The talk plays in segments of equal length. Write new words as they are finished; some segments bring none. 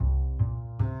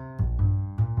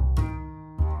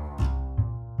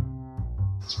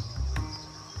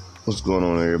What's going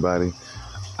on, everybody?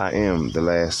 I am the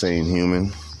last sane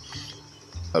human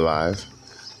alive.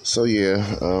 So yeah,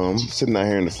 sitting out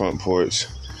here in the front porch,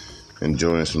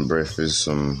 enjoying some breakfast,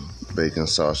 some bacon,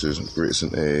 sausage, grits,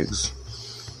 and eggs.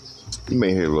 You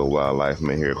may hear a little wildlife, you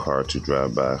may hear a car or two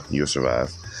drive by. You'll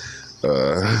survive.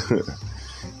 Uh,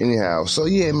 anyhow, so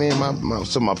yeah, man,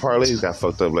 my parlays got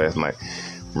fucked up last night.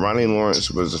 Ronnie Lawrence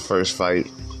was the first fight,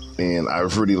 and I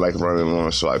really like Ronnie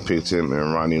Lawrence, so I picked him,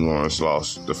 and Ronnie Lawrence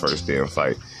lost the first damn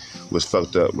fight. Was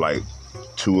fucked up like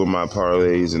two of my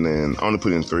parlays, and then I only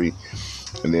put in three,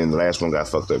 and then the last one got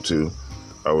fucked up too,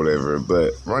 or whatever.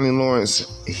 But Ronnie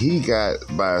Lawrence, he got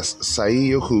by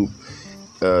Saeed Yokub,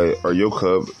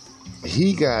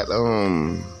 he got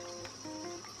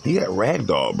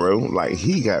ragdolled, bro. Like,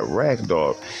 he got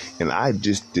ragdolled, and I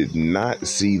just did not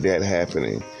see that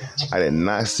happening. I did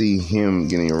not see him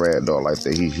getting ragdolled like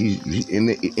that.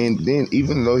 And then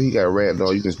even though he got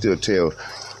ragdolled, you can still tell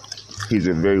he's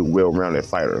a very well-rounded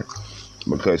fighter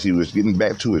because he was getting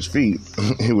back to his feet.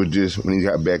 It was just when he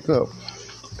got back up,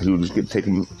 he would just get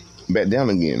taken back down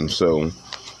again. So,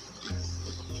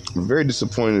 very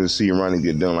disappointed to see Ronnie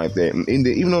get done like that. And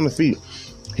even on the feet,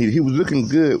 he was looking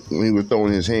good when he was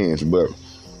throwing his hands, but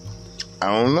I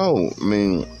don't know. I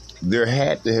mean, there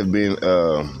had to have been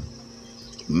a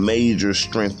major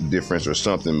strength difference or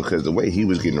something, because the way he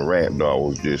was getting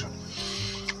ragdolled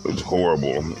was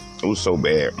horrible. It was so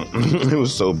bad. It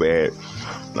was so bad.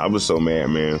 I was so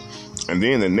mad, man. And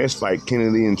then the next fight,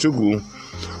 Kennedy and Chuku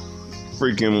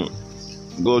freaking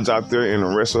goes out there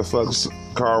and wrestle fucks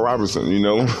Carl Robinson, you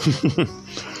know?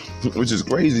 Which is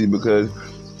crazy because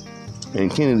in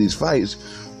Kennedy's fights,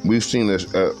 we've seen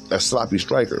a sloppy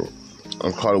striker.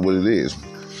 I'll call it what it is.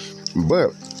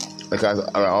 But, like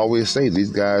I always say, some of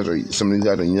these guys are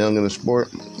young in the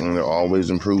sport, and they're always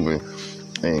improving.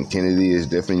 And Kennedy is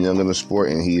definitely young in the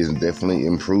sport, and he is definitely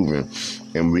improving.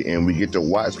 And we get to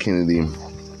watch Kennedy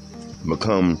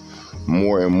become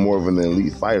more and more of an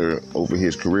elite fighter over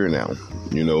his career now.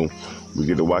 You know, we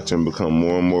get to watch him become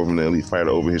more and more of an elite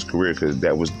fighter over his career, because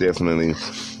that was definitely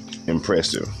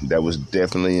impressive. That was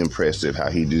definitely impressive how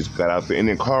he just got out there. And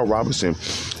then Carl Robinson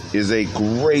is a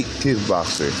great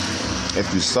kickboxer.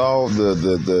 If you saw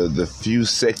the few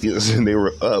seconds they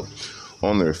were up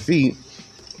on their feet,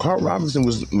 Carl Robinson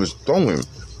was throwing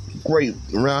great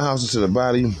roundhouses to the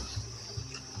body,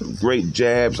 great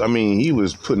jabs. I mean, he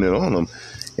was putting it on them,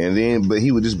 but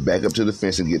he would just back up to the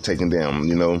fence and get taken down,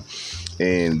 you know.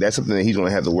 And that's something that he's going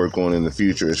to have to work on in the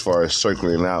future, as far as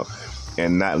circling out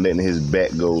and not letting his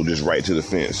back go just right to the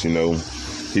fence, you know.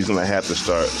 He's going to have to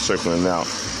start circling out,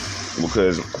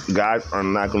 because guys are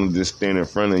not going to just stand in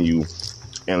front of you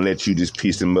and let you just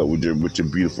piece them up with your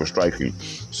beautiful striking.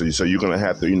 So you're going to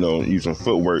have to, you know, use some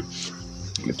footwork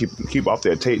to keep off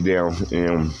that takedown.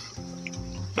 And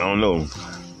I don't know,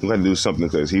 we got to do something,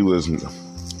 because he looked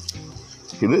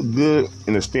good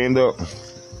in the stand-up,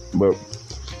 but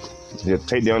the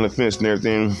takedown the fence and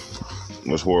everything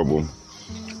was horrible.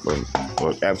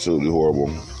 Was absolutely horrible.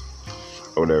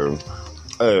 Or whatever.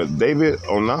 David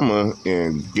Onama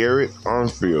and Garrett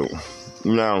Armfield.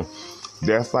 Now,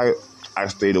 that fight I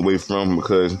stayed away from,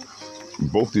 because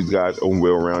both these guys are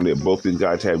well-rounded. Both these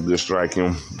guys have good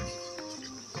striking.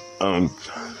 David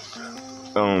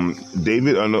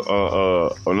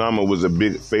Onama was a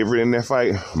big favorite in that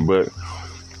fight, but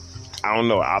I don't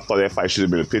know. I thought that fight should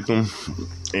have been a pick'em,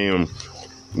 and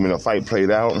when the fight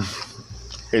played out,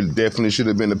 it definitely should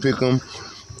have been a pick'em,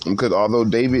 because although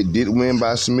David did win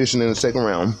by submission in the second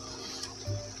round,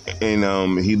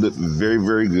 and he looked very,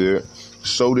 very good,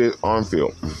 so did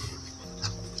Armfield.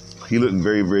 He looked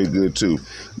very, very good too.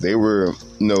 They were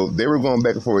going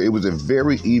back and forth. It was a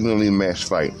very evenly matched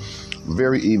fight.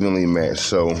 Very evenly matched.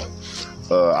 So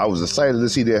I was excited to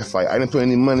see that fight. I didn't put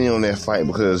any money on that fight,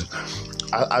 because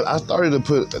I started to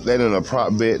put that in a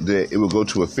prop bet that it would go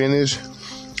to a finish.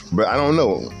 But I don't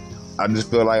know. I just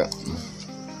feel like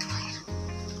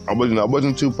I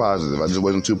wasn't too positive. I just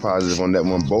wasn't too positive on that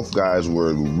one. Both guys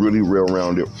were really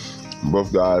well-rounded.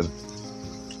 Both guys,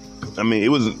 I mean, it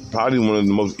was probably one of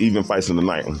the most even fights of the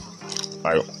night.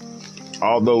 Like,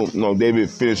 although, you know, David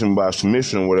finished him by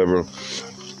submission or whatever,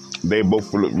 they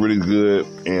both looked really good,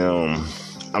 and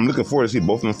I'm looking forward to see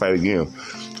both of them fight again.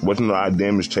 Wasn't a lot of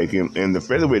damage taken, and the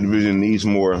featherweight division needs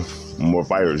more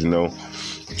fighters, you know.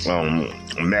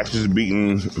 Max is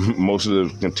beating most of the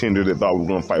contenders that thought we were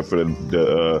going to fight for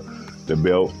the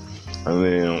belt, and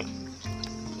then,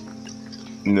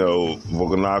 you know,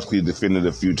 Volkanovski defended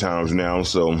a few times now,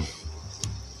 so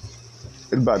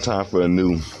it's about time for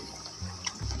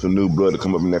some new blood to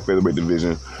come up in that featherweight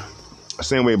division.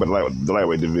 Same way about the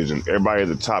lightweight division. Everybody at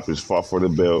the top is fought for the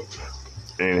belt.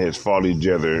 and has fought each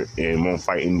other and won't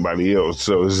fight anybody else.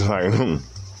 So it's like, I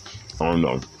don't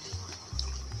know.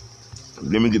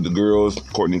 Let me get the girls,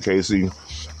 Courtney Casey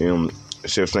and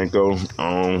Shevchenko.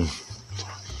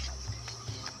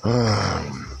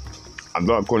 I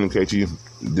thought Courtney Casey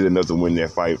did enough to win that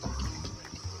fight.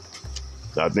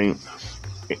 I think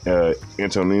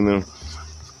Antonina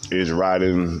is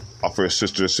riding off her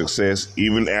sister's success.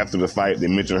 Even after the fight, they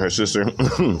mentioned her sister.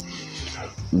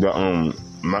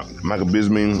 Michael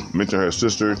Bisping mentioned her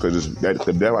sister because that's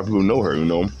why people know her, you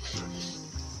know.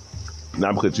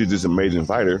 Not because she's this amazing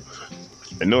fighter.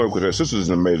 They know her because her sister's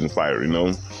an amazing fighter, you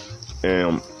know.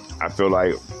 And I feel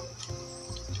like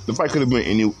the fight could have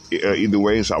been either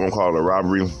way, so I won't call it a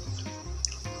robbery.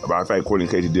 But I think Courtney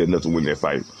Casey did enough to win that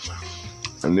fight.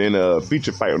 And then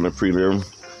feature fight on the prelim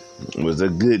was a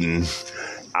good one.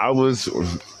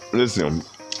 Listen,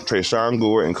 Tresean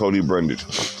Gore and Cody Brundage.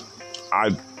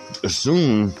 I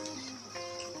assumed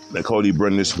that Cody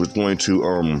Brundage was going to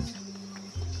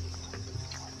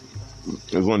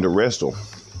wrestle.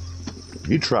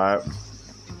 He tried.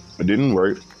 It didn't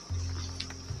work.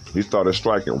 He started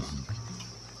striking.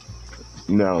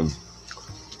 Now,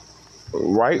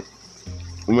 right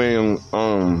when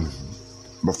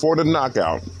before the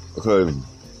knockout, because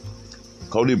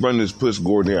Cody Brundage puts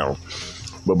Gore down,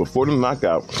 but before the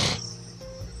knockout,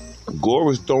 Gore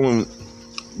was throwing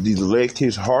these leg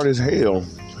kicks hard as hell,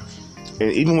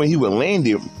 and even when he would land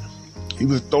it, he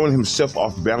was throwing himself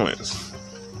off balance.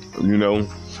 You know,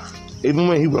 even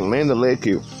when he would land the leg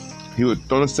kick, he was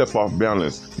throwing himself off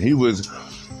balance.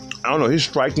 I don't know, his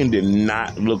striking did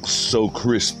not look so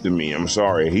crisp to me. I'm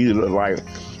sorry. He looked like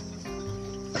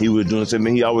he was doing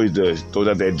something he always does. Throws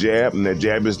out that jab, and that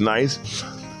jab is nice.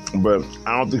 But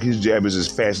I don't think his jab is as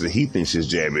fast as he thinks his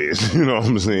jab is. You know what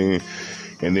I'm saying?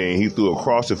 And then he threw a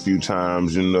cross a few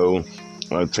times, you know,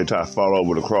 to try to follow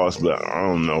over the cross. But I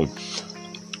don't know.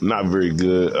 Not very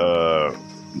good.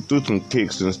 Threw some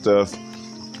kicks and stuff.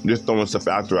 Just throwing stuff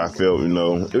out there, I felt, you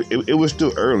know. It was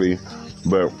still early.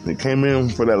 But he came in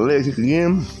for that leg kick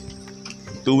again,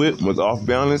 threw it, was off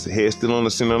balance, head still on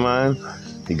the center line.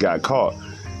 He got caught.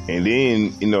 And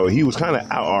then, you know, he was kind of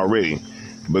out already.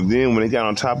 But then when they got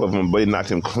on top of him, Buddy knocked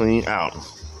him clean out.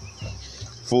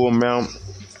 Full mount,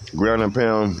 ground and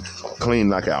pound, clean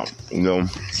knockout. You know,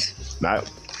 not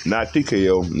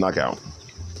TKO, knockout.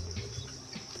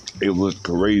 It was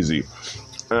crazy.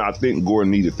 And I think Gore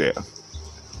needed that.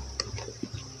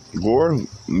 Gore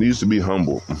needs to be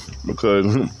humble because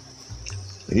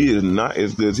he is not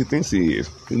as good as he thinks he is.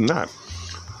 He's not.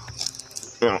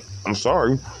 I'm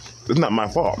sorry. It's not my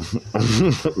fault.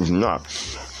 It's not.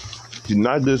 He's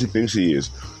not as good as he thinks he is.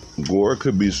 Gore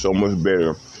could be so much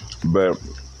better, but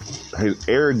his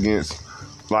arrogance,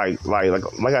 like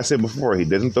I said before, he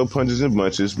doesn't throw punches and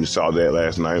bunches. We saw that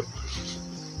last night.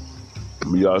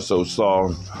 We also saw,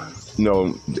 you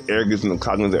know, the arrogance and the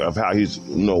cognition of how he's,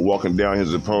 you know, walking down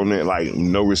his opponent, like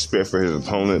no respect for his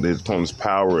opponent's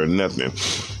power or nothing,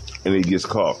 and he gets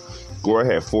caught. Gore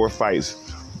had 4 fights,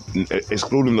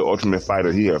 excluding the Ultimate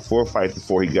Fighter. He had 4 fights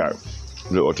before he got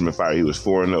the Ultimate Fighter. He was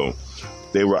 4-0.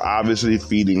 They were obviously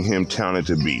feeding him talent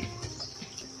to beat.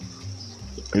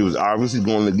 He was obviously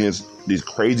going against these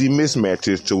crazy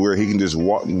mismatches to where he can just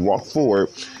walk forward,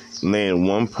 land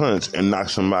one punch, and knock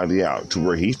somebody out, to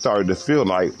where he started to feel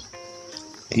like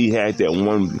he had that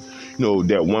one, you know,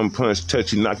 that one punch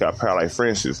touchy knockout power like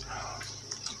Francis.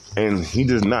 And he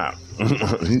does not.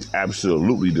 He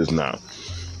absolutely does not.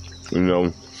 You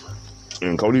know,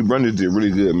 and Cody Brundage did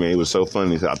really good, man. It was so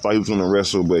funny. I thought he was going to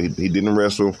wrestle, but he didn't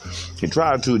wrestle. He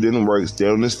tried to, it didn't work. Stayed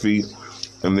on his feet,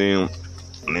 and then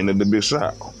landed the big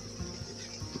shot.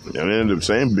 And then the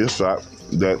same big shot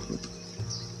that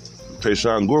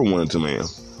Tresean Gore wanted to land.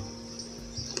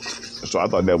 So I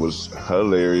thought that was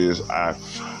hilarious.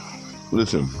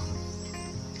 Listen,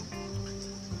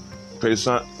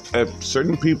 Tresean, if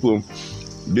certain people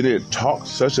didn't talk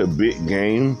such a big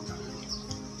game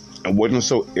and wasn't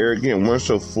so arrogant, weren't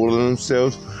so full of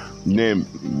themselves, then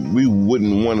we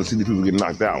wouldn't want to see the people get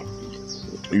knocked out.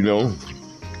 You know,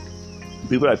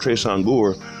 people like Tresean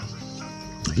Gore,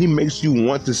 he makes you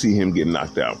want to see him get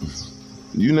knocked out.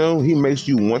 You know, he makes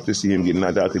you want to see him get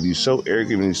knocked out because he's so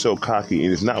arrogant and he's so cocky,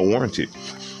 and it's not warranted.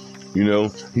 You know,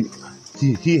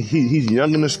 he's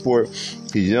young in the sport,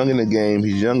 he's young in the game,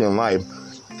 he's young in life,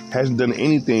 hasn't done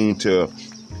anything to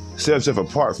set himself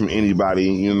apart from anybody,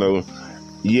 you know,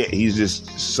 yet he's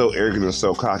just so arrogant and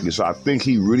so cocky. So I think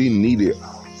he really needed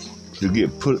to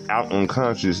get put out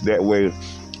unconscious. That way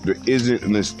there isn't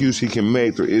an excuse he can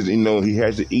make. There isn't, you know, he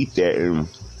has to eat that. And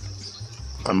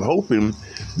I'm hoping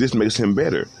this makes him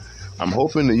better. I'm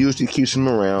hoping the UFC keeps him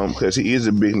around because he is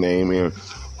a big name, and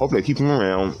Hope they keep him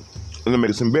around and it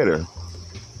makes him better.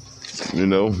 You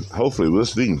know, hopefully we'll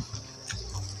see.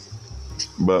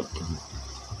 But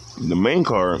the main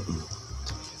card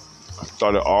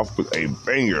started off with a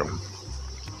banger.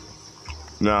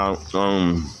 Now,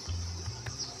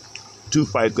 2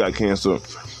 fights got canceled.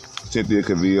 Cynthia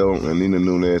Calvillo and Nina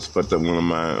Nunes fucked up one of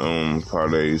my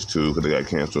parlays too because they got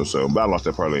canceled. So, but I lost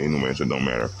that parlay anyway, so it don't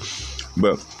matter.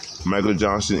 But Michael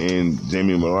Johnson and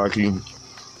Jamie Mullarkey.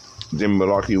 Jamie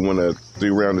Mullarkey won a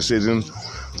 3-round decision.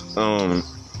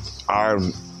 I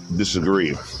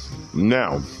disagree.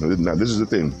 Now, this is the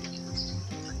thing.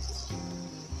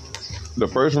 The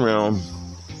first round,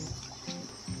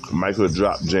 Michael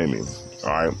dropped Jamie. All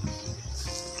right.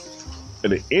 At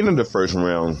the end of the first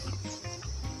round,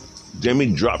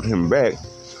 Jamie dropped him back,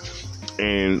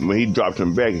 and when he dropped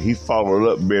him back, he followed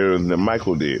up better than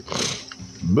Michael did.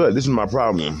 But this is my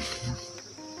problem.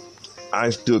 I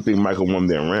still think Michael won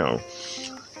that round.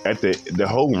 At the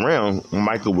whole round,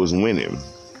 Michael was winning.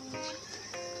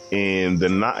 And the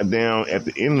knockdown at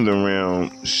the end of the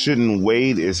round shouldn't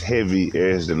weigh as heavy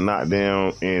as the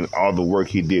knockdown and all the work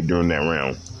he did during that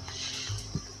round.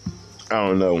 I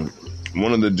don't know.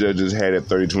 One of the judges had it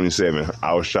 30-27.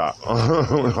 I was shocked.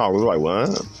 I was like,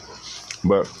 what?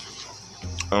 But,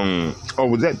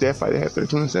 was that fight that had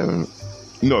 30-27?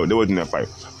 No, there wasn't that fight.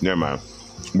 Never mind.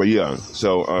 But yeah,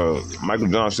 so Michael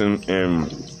Johnson and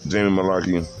Jamie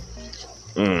Mullarkey,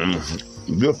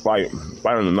 good fight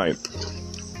of the night.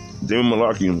 Jamie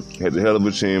Mullarkey had the hell of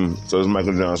a chin, so does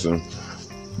Michael Johnson.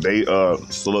 They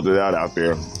slugged it out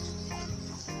there.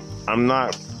 I'm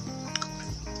not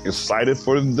excited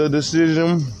for the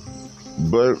decision,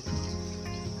 but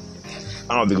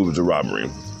I don't think it was a robbery.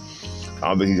 I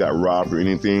don't think he got robbed or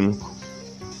anything.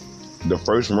 The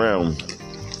first round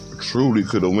truly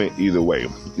could have went either way.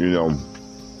 You know,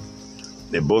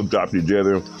 they both dropped each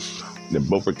other. They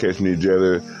both were catching each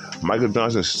other. Michael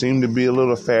Johnson seemed to be a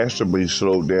little faster, but he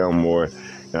slowed down more.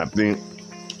 And I think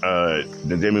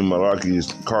the Jamie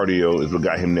Mullarkey's cardio is what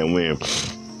got him that win.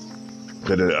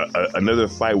 Because another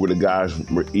fight where the guys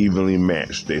were evenly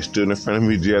matched. They stood in front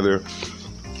of each other,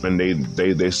 and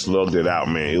they slugged it out,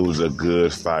 man. It was a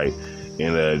good fight.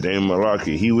 And Jamie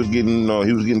Mullarkey, he was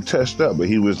getting touched up, but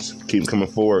he was keep coming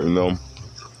forward, you know.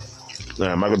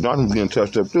 Michael Johnson was getting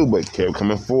touched up too, but kept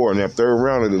coming forward. And that third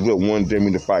round, it was what won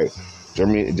Jamie to fight.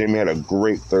 Jamie had a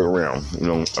great third round, you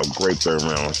know, a great third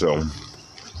round. So,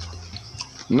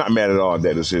 not mad at all at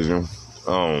that decision.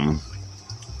 Now,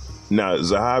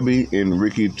 Zahabi and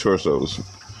Ricky Turcios.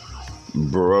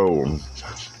 Bro,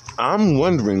 I'm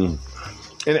wondering,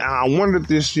 and I wondered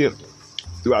this shit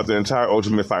throughout the entire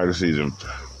Ultimate Fighter season.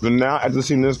 But now, after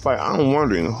seeing this fight, I'm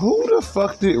wondering, who the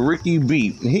fuck did Ricky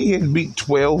beat? He had beat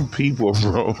 12 people,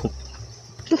 bro.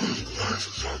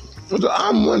 So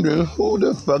I'm wondering, who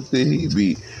the fuck did he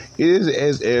beat? It is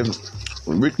as if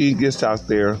Ricky gets out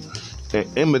there and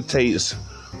imitates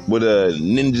what a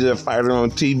ninja fighter on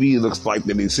TV looks like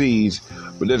that he sees,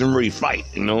 but doesn't really fight,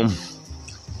 you know?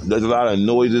 There's a lot of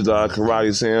noises,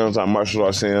 karate sounds, martial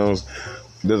arts sounds.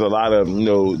 There's a lot of, you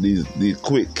know, these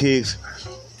quick kicks.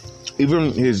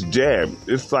 Even his jab,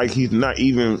 it's like he's not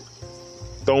even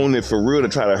throwing it for real to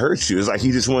try to hurt you. It's like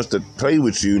he just wants to play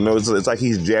with you. You know, it's like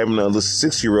he's jabbing a little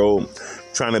 6-year-old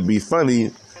trying to be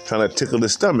funny, trying to tickle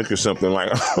his stomach or something.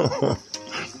 Like,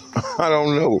 I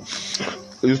don't know.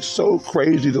 It's so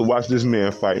crazy to watch this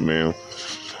man fight, man.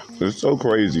 It's so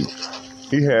crazy.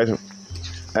 He has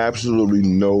absolutely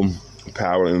no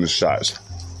power in the shots.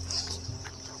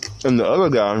 And the other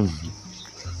guy,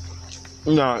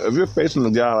 now, if you're facing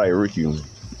a guy like Ricky,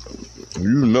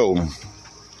 you know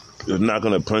is not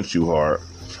going to punch you hard.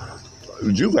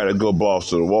 You got to go balls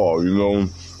to the wall, you know,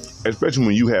 especially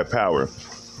when you have power.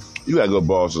 You got to go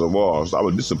balls to the wall. So I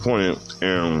was disappointed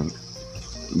in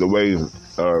the way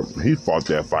he fought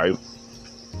that fight.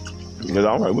 Because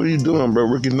I'm like, what are you doing, bro?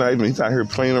 Ricky's not even, he's out here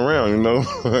playing around, you know.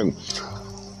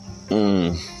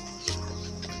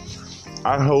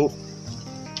 I hope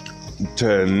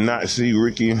to not see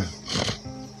Ricky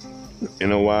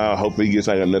in a while. I hope he gets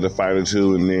like another fight or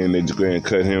two, and then they just go ahead and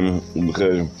cut him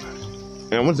because.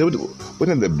 And wasn't it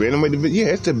the bantamweight division?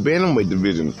 Yeah, it's the bantamweight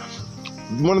division.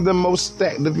 One of the most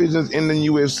stacked divisions in the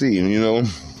UFC. You know,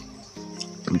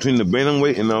 between the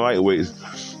bantamweight and the lightweights,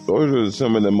 those are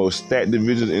some of the most stacked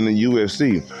divisions in the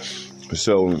UFC.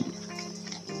 So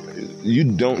you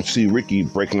don't see Ricky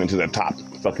breaking into the top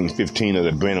fucking 15 of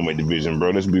the bantamweight division,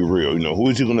 bro. Let's be real. You know, who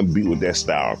is he gonna beat with that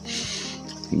style?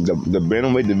 The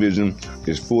bantamweight division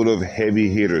is full of heavy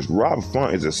hitters. Rob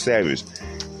Font is a savage.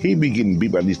 He be getting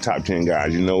beat by these top 10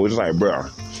 guys. You know, it's like, bro,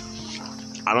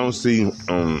 I don't see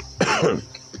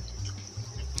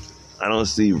I don't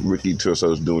see Ricky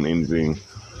Turcios doing anything.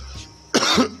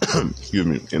 Excuse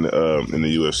me, in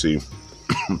the UFC.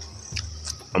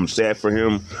 I'm sad for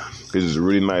him because he's a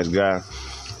really nice guy,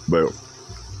 but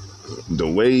the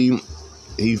way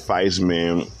he fights,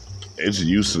 man, it's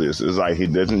useless. It's like he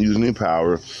doesn't use any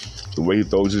power. The way he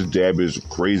throws his jab is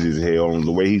crazy as hell. And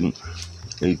the way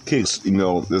he kicks, you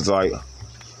know, it's like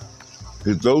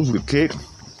he throws the kick.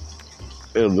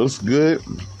 It looks good,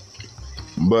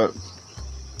 but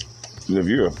if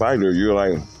you're a fighter, you're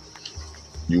like,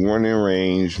 you weren't in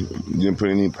range, you didn't put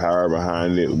any power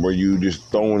behind it, where you just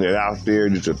throwing it out there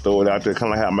just to throw it out there,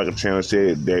 kind of like how Michael Chandler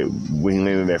said that when he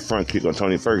landed that front kick on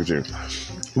Tony Ferguson.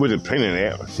 He wasn't planning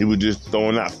that. He was just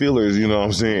throwing out feelers, you know what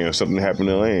I'm saying? Something happened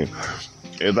to land.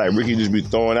 It's like Ricky just be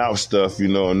throwing out stuff, you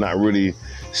know, and not really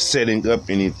setting up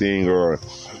anything, or,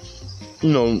 you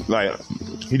know, like,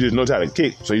 he just knows how to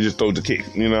kick, so he just throws the kick,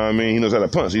 you know what I mean? He knows how to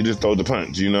punch, he just throws the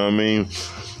punch, you know what I mean?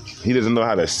 He doesn't know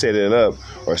how to set it up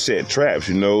or set traps,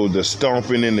 you know, the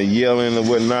stomping and the yelling and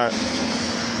whatnot.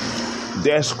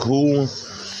 That's cool.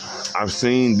 I've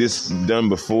seen this done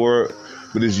before,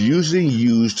 but it's usually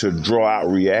used to draw out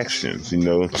reactions, you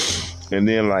know. And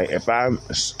then, like, if I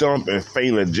stomp and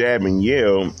fail a jab and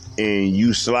yell, and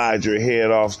you slide your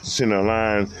head off the center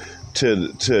line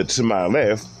to my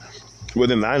left, well,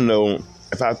 then I know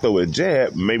if I throw a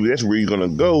jab, maybe that's where you're going to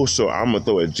go. So I'm going to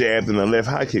throw a jab and a left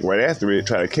high kick right after it,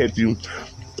 try to catch you,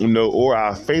 you know, or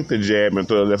I'll feint the jab and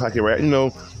throw a left high kick right, you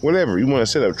know, whatever. You want to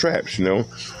set up traps, you know.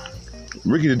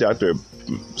 Ricky's just out there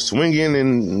swinging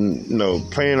and, you know,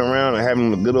 playing around and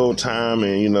having a good old time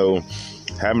and, you know,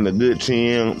 having a good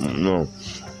chin, you know,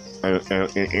 and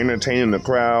entertaining the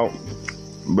crowd.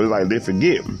 But, like, they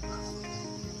forget,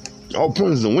 all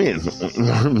point is to win,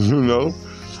 you know.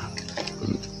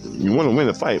 You want to win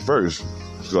the fight first.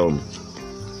 So,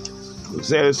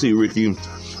 sad to see Ricky.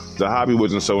 The hobby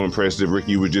wasn't so impressive.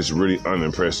 Ricky was just really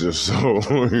unimpressive. So,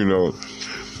 you know,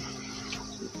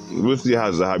 we'll see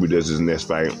how the hobby does his next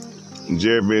fight.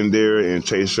 Jared Vanderaa and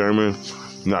Chase Sherman.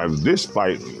 Now, this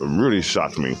fight really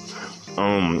shocked me.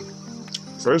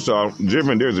 First off, Jared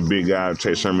Vanderaa is a big guy.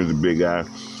 Chase Sherman is a big guy.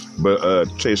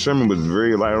 But Chase Sherman was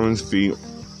very light on his feet.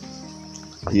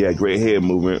 He had great head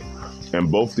movement. And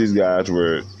both these guys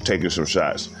were taking some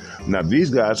shots. Now, these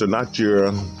guys are not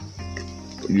your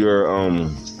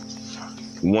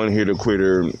one-hitter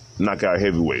quitter knockout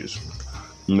heavyweights.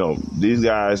 You know, these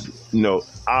guys, you know,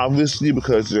 obviously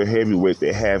because they're heavyweight,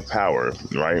 they have power,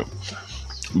 right?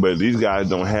 But these guys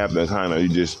don't have that kind of,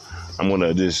 I'm going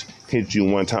to just hit you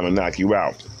one time and knock you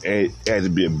out. It has to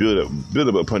be a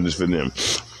build-up of punches for them.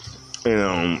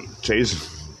 And Chase,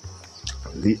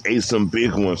 he ate some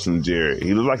big ones from Jared.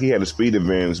 He looked like he had a speed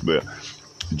advantage, but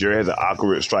Jared has an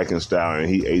awkward striking style, and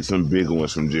he ate some big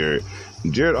ones from Jared.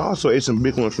 Jared also ate some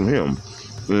big ones from him.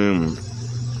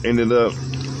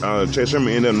 Chase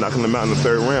Sherman ended up knocking him out in the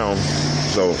third round.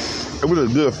 So it was a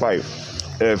good fight.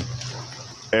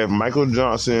 If Michael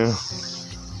Johnson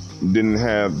didn't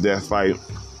have that fight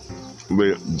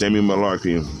with Jamie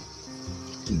Mullarkey,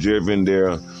 Jared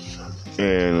Vanderaa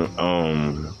and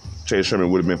Chase Sherman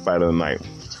would have been fight of the night.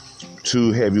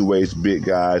 Two heavyweights, big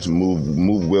guys,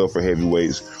 move well for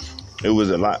heavyweights. It was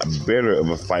a lot better of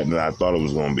a fight than I thought it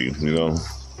was going to be, you know.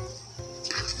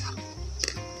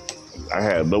 I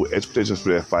had low expectations for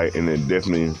that fight, and it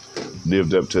definitely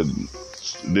lived up to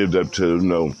you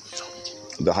know,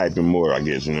 the hype and more, I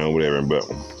guess, you know, whatever. But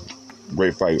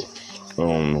great fight.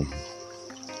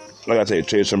 Like I said,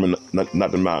 Chase Sherman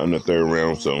knocked him out in the third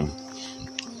round, so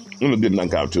it was a good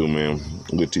knockout too, man.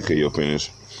 Good TKO finish.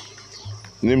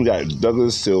 And then we got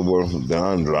Douglas Silva, the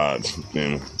Andrade,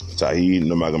 and Saeed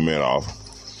Nurmagomedov.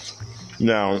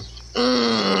 Now,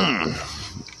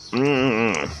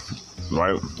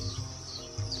 right?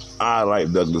 I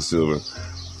like Douglas Silva.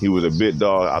 He was a bit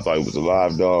dog. I thought he was a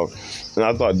live dog. And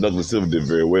I thought Douglas Silva did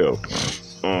very well.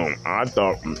 I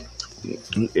thought he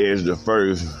edged the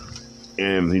first,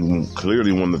 and he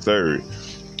clearly won the third.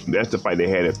 That's the fight they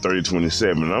had at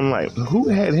 30-27. I'm like, who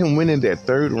had him winning that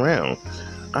third round?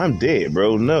 I'm dead,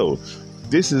 bro. No.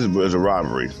 This was a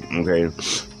robbery, okay?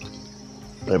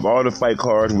 If all the fight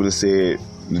cards would have said,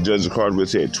 the judges' cards would have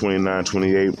said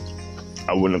 29-28,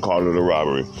 I wouldn't have called it a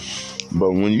robbery.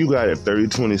 But when you got it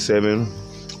 30-27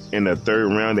 in the third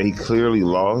round that he clearly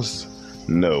lost,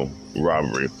 no,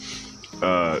 robbery.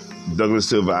 Douglas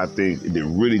Silva, I think, did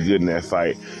really good in that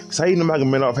fight. Saeed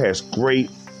Nurmagomedov has great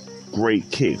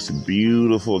kicks,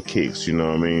 beautiful kicks, you know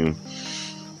what I mean?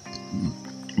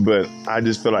 But I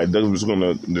just feel like Douglas was going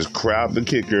to just crowd the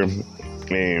kicker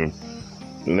and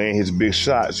land his big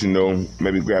shots, you know,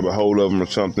 maybe grab a hold of him or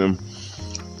something.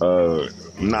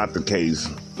 not the case.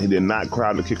 He did not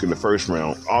crowd the kick in the first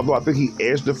round. Although I think he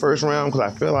edged the first round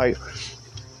because I feel like,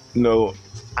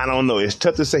 I don't know. It's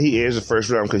tough to say he edged the first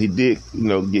round because he did,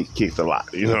 get kicked a lot.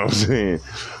 You know what I'm saying?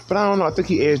 But I don't know. I think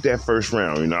he edged that first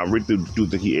round. I really do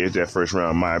think he edged that first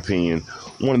round, in my opinion.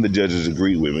 One of the judges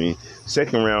agreed with me.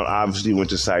 Second round, obviously, went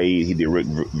to Saeed. He did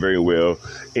very well.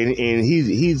 And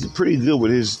he's pretty good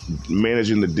with his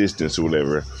managing the distance or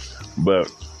whatever. But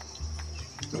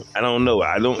I don't know.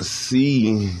 I don't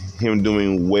see him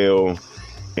doing well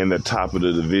in the top of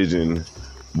the division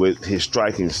with his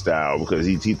striking style, because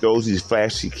he throws these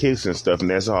flashy kicks and stuff, and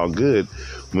that's all good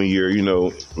when you're,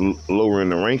 lower in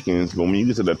the rankings. But when you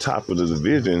get to the top of the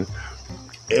division,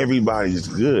 everybody's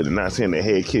good. I'm not saying the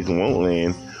head kick won't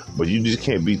land, but you just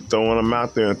can't be throwing them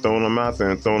out there and throwing them out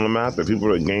there and throwing them out there.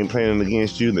 People are game planning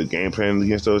against you. They're game planning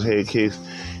against those head kicks,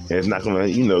 and it's not gonna,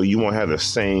 you won't have the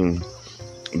same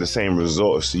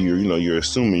results you're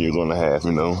assuming you're gonna have,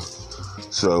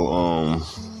 So,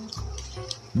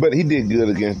 but he did good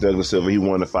against Douglas Silva. He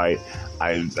won the fight.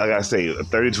 I gotta say,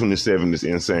 30-27 is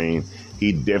insane.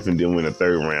 He definitely didn't win the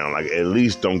third round. Like, at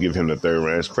least don't give him the third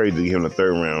round. It's crazy to give him the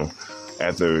third round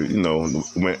after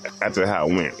how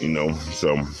it went.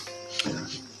 So,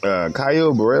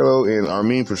 Caio Borralho and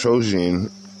Armin Petrosyan.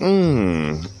 I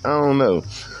don't know.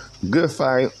 Good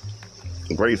fight.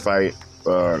 Great fight.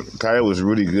 Caio was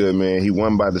really good, man. He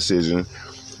won by decision.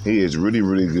 He is really,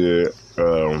 really good.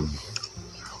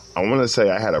 I want to say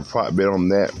I had a prop bet on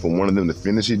that for one of them to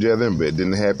finish each other, but it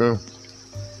didn't happen.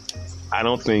 I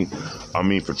don't think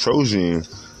Petrosyan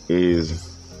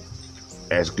is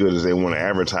as good as they want to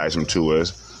advertise him to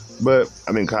us, but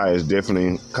I think Caio is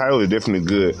definitely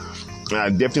good. And I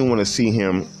definitely want to see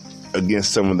him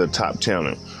against some of the top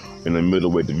talent in the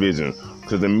middleweight division,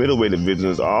 because the middleweight division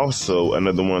is also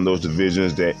another one of those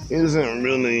divisions that isn't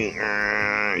really,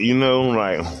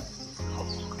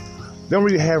 don't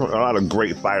really have a lot of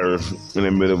great fighters in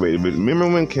the middleweight division. Remember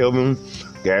when Kelvin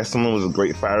Gastelum was a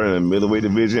great fighter in the middleweight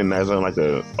division, and that's on like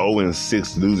a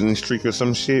 0-6 losing streak or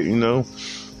some shit,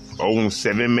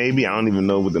 0-7 maybe? I don't even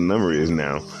know what the number is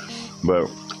now. But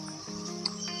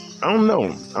I don't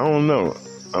know.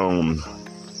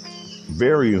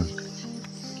 Very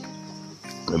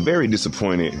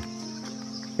disappointed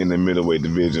in the middleweight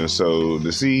division. So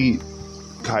to see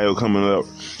Caio coming up,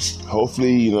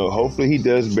 hopefully he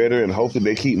does better, and hopefully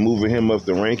they keep moving him up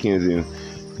the rankings and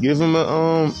give him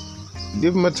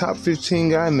a top 15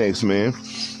 guy next, man.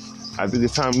 I think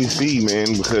it's time we see,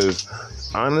 man, because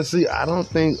honestly, I don't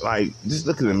think, just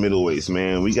look at the middleweights,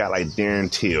 man. We got Darren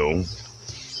Till,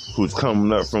 who's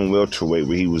coming up from welterweight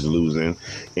where he was losing,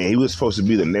 and he was supposed to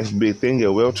be the next big thing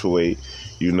at welterweight,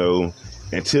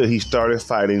 until he started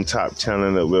fighting top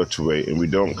talent at welterweight. And we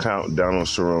don't count Donald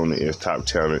Cerrone as top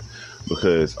talent,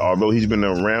 because although he's been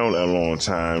around a long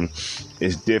time,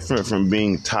 it's different from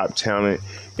being top talent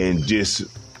and just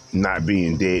not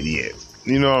being dead yet.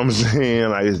 You know what I'm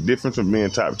saying? It's different from being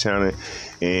top talent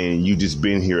and you just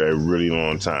been here a really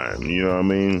long time. You know what I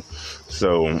mean?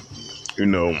 So,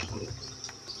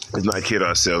 let's not kid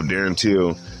ourselves. Darren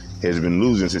Till has been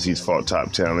losing since he's fought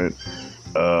top talent.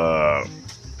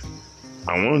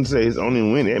 I want to say his only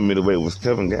win at middleweight was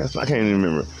Kelvin Gastelum. I can't even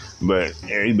remember. But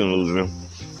yeah, he's been losing.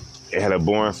 It had a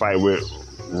boring fight with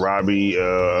Robert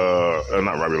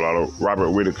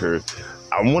Whitaker.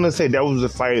 I want to say that was a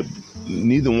fight.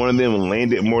 Neither one of them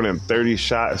landed more than 30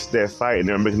 shots that fight, and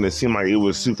they're making it seem like it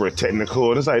was super technical.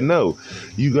 And it's like, no,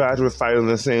 you guys were fighting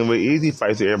the same way easy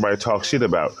fights that everybody talks shit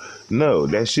about. No,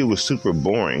 that shit was super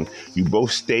boring. You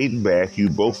both stayed back. You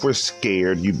both were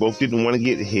scared. You both didn't want to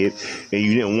get hit, and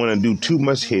you didn't want to do too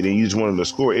much hitting. You just wanted to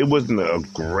score. It wasn't a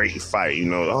great fight,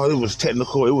 Oh, it was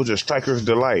technical. It was a striker's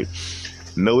delight.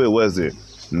 No, it wasn't.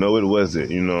 No, it wasn't.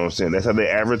 You know what I'm saying? That's how they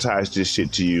advertise this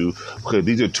shit to you, because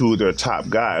these are two of their top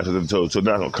guys. So they're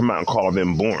not going to come out and call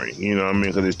them boring. You know what I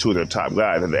mean? Because it's two of their top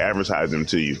guys, and they advertise them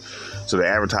to you. So they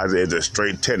advertise it as a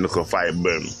straight technical fight,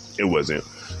 but it wasn't.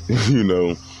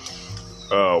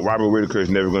 Robert Whitaker is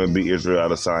never going to beat Israel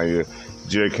Adesanya.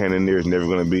 Jared Cannonier is never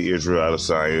going to beat Israel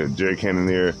Adesanya. Jared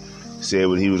Cannonier said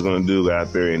what he was going to do, got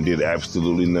out there and did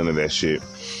absolutely none of that shit.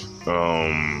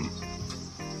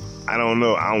 I don't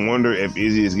know. I wonder if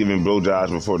Izzy is giving blowjobs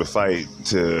before the fight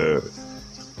to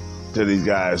these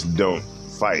guys don't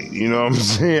fight. You know what I'm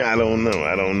saying? I don't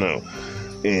know.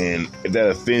 And if that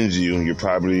offends you, you're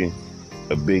probably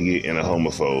a bigot and a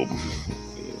homophobe,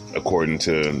 according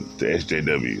to the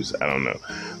SJWs. I don't know.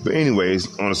 But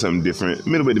anyways, on to something different.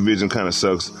 Middleweight division kind of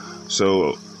sucks.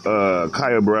 So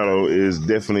Caio Borralho is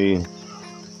definitely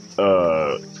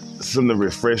something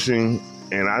refreshing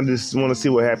And I just want to see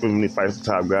what happens when he fights the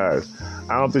top guys.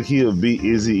 I don't think he'll beat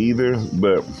Izzy either,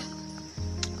 but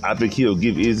I think he'll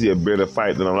give Izzy a better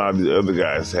fight than a lot of the other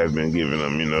guys have been giving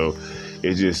him, you know.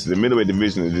 It's just, the middleweight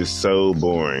division is just so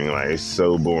boring. Like, it's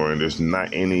so boring. There's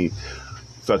not any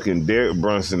fucking Derek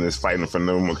Brunson is fighting for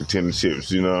no more contenderships,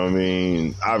 you know what I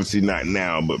mean? Obviously not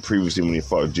now, but previously when he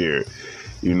fought Jarrett,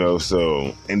 you know,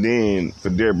 so, and then for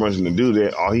Derek Brunson to do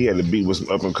that, all he had to beat was some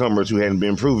up-and-comers who hadn't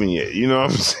been proven yet, you know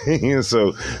what I'm saying?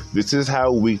 So this is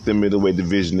how weak the middleweight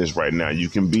division is right now. You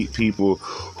can beat people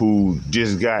who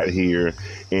just got here,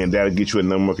 and that'll get you a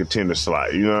number one contender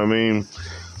slot, you know what I mean?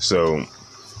 So,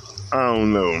 I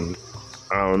don't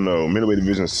know. Middleweight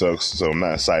division sucks, so I'm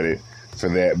not excited for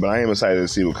that. But I am excited to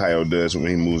see what Kyle does when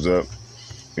he moves up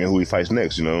and who he fights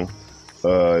next, you know.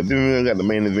 Then we got the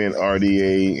main event,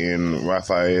 RDA and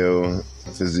Rafael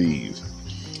Fiziev.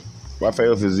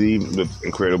 Rafael Fiziev looked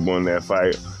incredible in that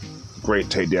fight. Great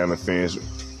takedown defense.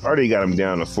 RDA got him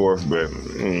down the fourth, but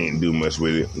he ain't do much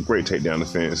with it. Great takedown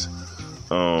defense.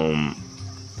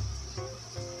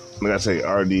 Like I say,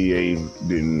 RDA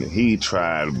didn't. He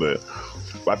tried, but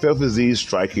Rafael Fiziev's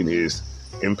striking is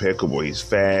impeccable. He's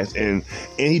fast, and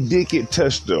he did get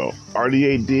touched though.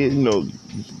 RDA did, you know,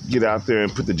 get out there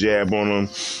and put the jab on him.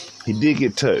 He did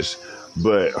get touched,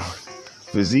 but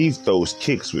Fiziev throws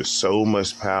kicks with so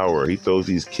much power. He throws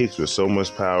these kicks with so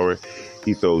much power.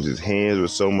 He throws his hands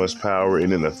with so much power,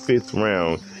 and in the fifth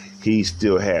round, he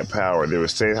still had power. They were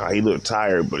saying how he looked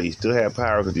tired, but he still had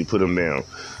power because he put him down.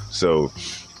 So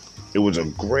it was a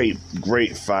great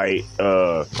fight.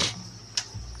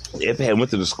 If it had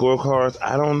went to the scorecards,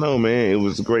 I don't know, man. It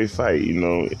was a great fight. You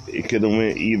know, it could have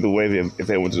went either way if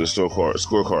it went to the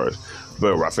scorecards.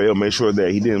 But Rafael made sure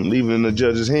that he didn't leave it in the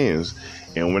judge's hands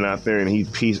and went out there and he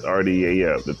pieced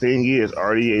RDA up. The thing is,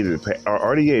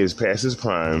 RDA is past his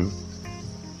prime.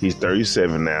 He's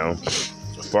 37 now,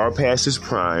 far past his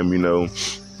prime. You know,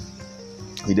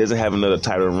 he doesn't have another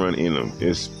title run in him.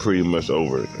 It's pretty much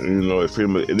over. You know, it's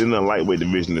pretty much. And in the lightweight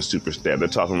division, the super stat. They're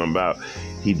talking about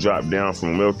he dropped down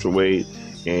from welterweight,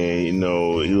 and you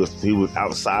know he was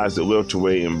outsized at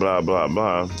welterweight and blah blah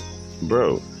blah.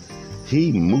 Bro,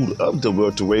 he moved up to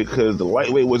welterweight because the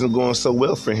lightweight wasn't going so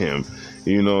well for him.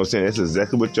 You know what I'm saying? That's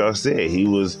exactly what y'all said. He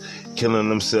was killing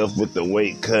himself with the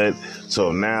weight cut.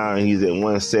 So now he's at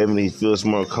 170. He feels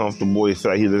more comfortable. He feels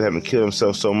like he doesn't have to kill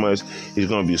himself so much. He's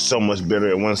going to be so much better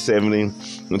at 170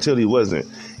 until he wasn't.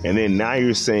 And then now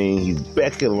you're saying he's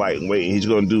back at lightweight and he's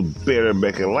going to do better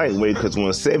back at lightweight because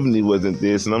 170 wasn't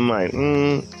this. And I'm like,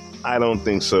 I don't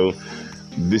think so.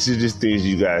 This is just things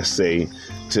you guys say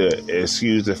to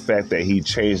excuse the fact that he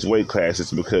changed weight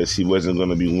classes because he wasn't going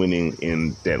to be winning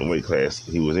in that weight class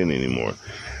he was in anymore.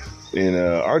 And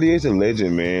RDA's a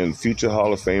legend, man. Future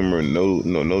Hall of Famer,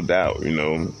 no doubt. You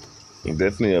know,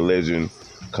 definitely a legend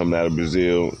coming out of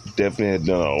Brazil. Definitely has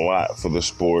done a lot for the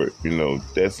sport. You know,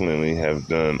 definitely have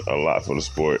done a lot for the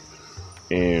sport.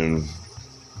 And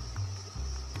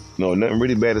no, nothing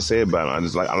really bad to say about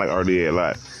him. I like RDA a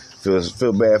lot.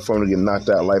 Feel bad for him to get knocked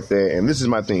out like that. And this is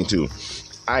my thing too.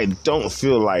 I don't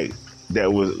feel like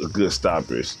that was a good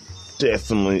stoppage.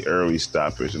 Definitely early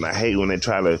stoppage. And I hate when they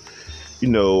try to, you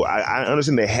know, I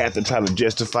understand they have to try to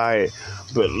justify it,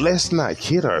 but let's not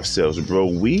kid ourselves, bro.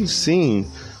 We've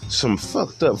seen some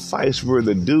fucked up fights where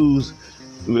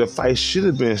the fight should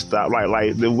have been stopped.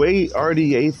 Like the way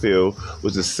RDA fell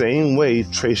was the same way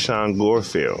Tresean Gore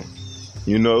fell.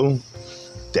 You know,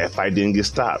 that fight didn't get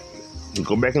stopped.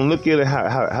 Go back and look at it,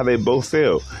 how they both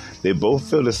fell. They both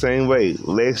fell the same way.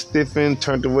 Legs stiffened,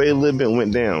 turned away a little bit, and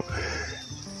went down.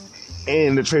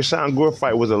 And the Tresean Gore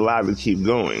fight was allowed to keep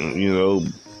going, you know.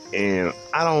 And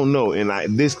I don't know.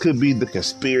 And this could be the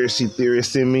conspiracy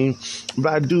theorist in me,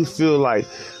 but I do feel like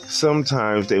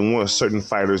sometimes they want certain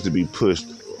fighters to be pushed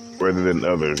rather than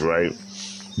others, right?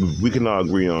 We can all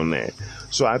agree on that.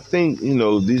 So I think, you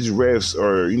know, these refs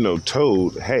are, you know,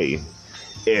 told, hey,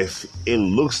 if it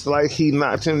looks like he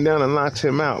knocked him down and knocked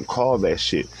him out, call that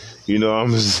shit. You know what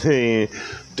I'm saying?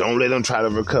 Don't let him try to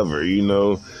recover, you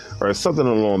know, or something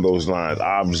along those lines.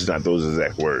 Obviously not those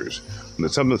exact words,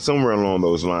 but something somewhere along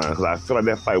those lines. Because I feel like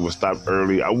that fight was stopped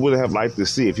early. I would have liked to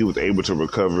see if he was able to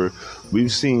recover.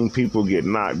 We've seen people get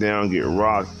knocked down, get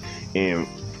rocked, and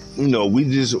you know, we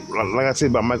just, like I said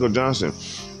about Michael Johnson,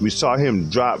 we saw him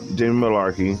drop Jamie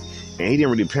Mullarkey, and he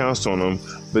didn't really pounce on him.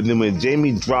 But then when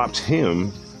Jamie dropped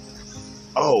him,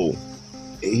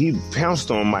 he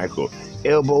pounced on Michael.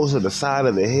 Elbows to the side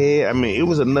of the head. I mean, it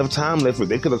was enough time left for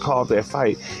they could have called that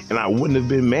fight, and I wouldn't have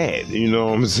been mad. You know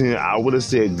what I'm saying? I would have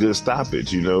said good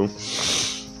stoppage, you know.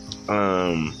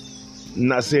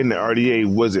 Not saying that RDA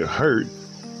wasn't hurt.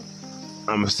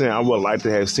 I'm saying I would like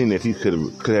to have seen if he could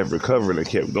have recovered and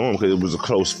kept going, because it was a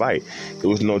close fight. There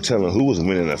was no telling who was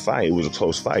winning the fight. It was a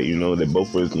close fight, you know. They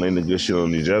both were laying the good shit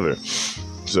on each other.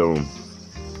 So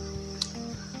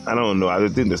I don't know. I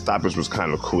just think the stoppage was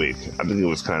kind of quick. I think it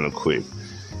was kind of quick.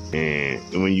 And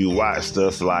when you watch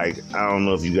stuff like, I don't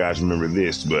know if you guys remember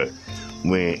this, but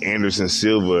when Anderson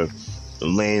Silva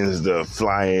lands the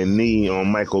flying knee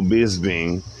on Michael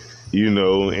Bisping, you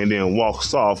know, and then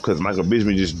walks off, because Michael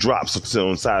Bisping just drops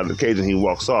on the side of the cage and he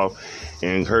walks off,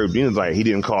 and Herb Dean's like, he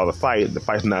didn't call the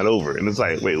fight's not over. And it's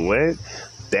like, wait, what?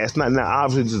 That's not, now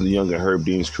obviously this is the younger Herb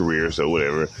Dean's career, so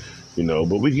whatever, you know,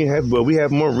 but we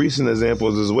have more recent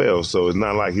examples as well, so it's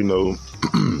not like, you know,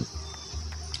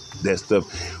 that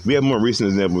stuff. We have more recent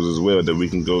examples as well that we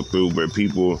can go through where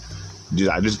people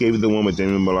I just gave you the one with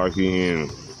Damien Malarkey and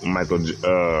Michael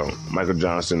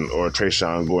Johnson, or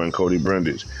Trayshawn Gordon, Cody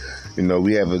Brundage. You know,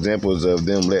 we have examples of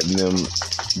them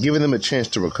giving them a chance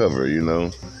to recover, you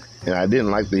know. And I didn't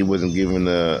like that he wasn't given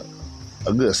a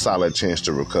good solid chance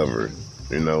to recover,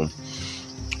 you know.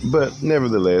 But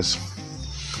nevertheless,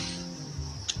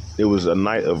 it was a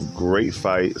night of great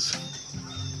fights.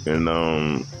 And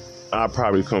I'll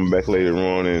probably come back later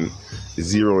on and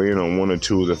zero in on one or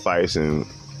two of the fights and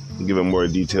give a more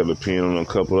detailed opinion on a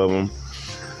couple of them.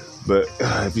 But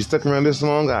if you stuck around this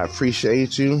long, I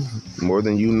appreciate you more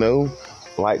than you know.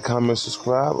 Like, comment,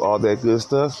 subscribe, all that good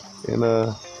stuff.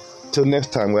 And till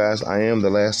next time, guys, I am the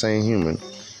last sane human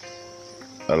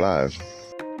alive.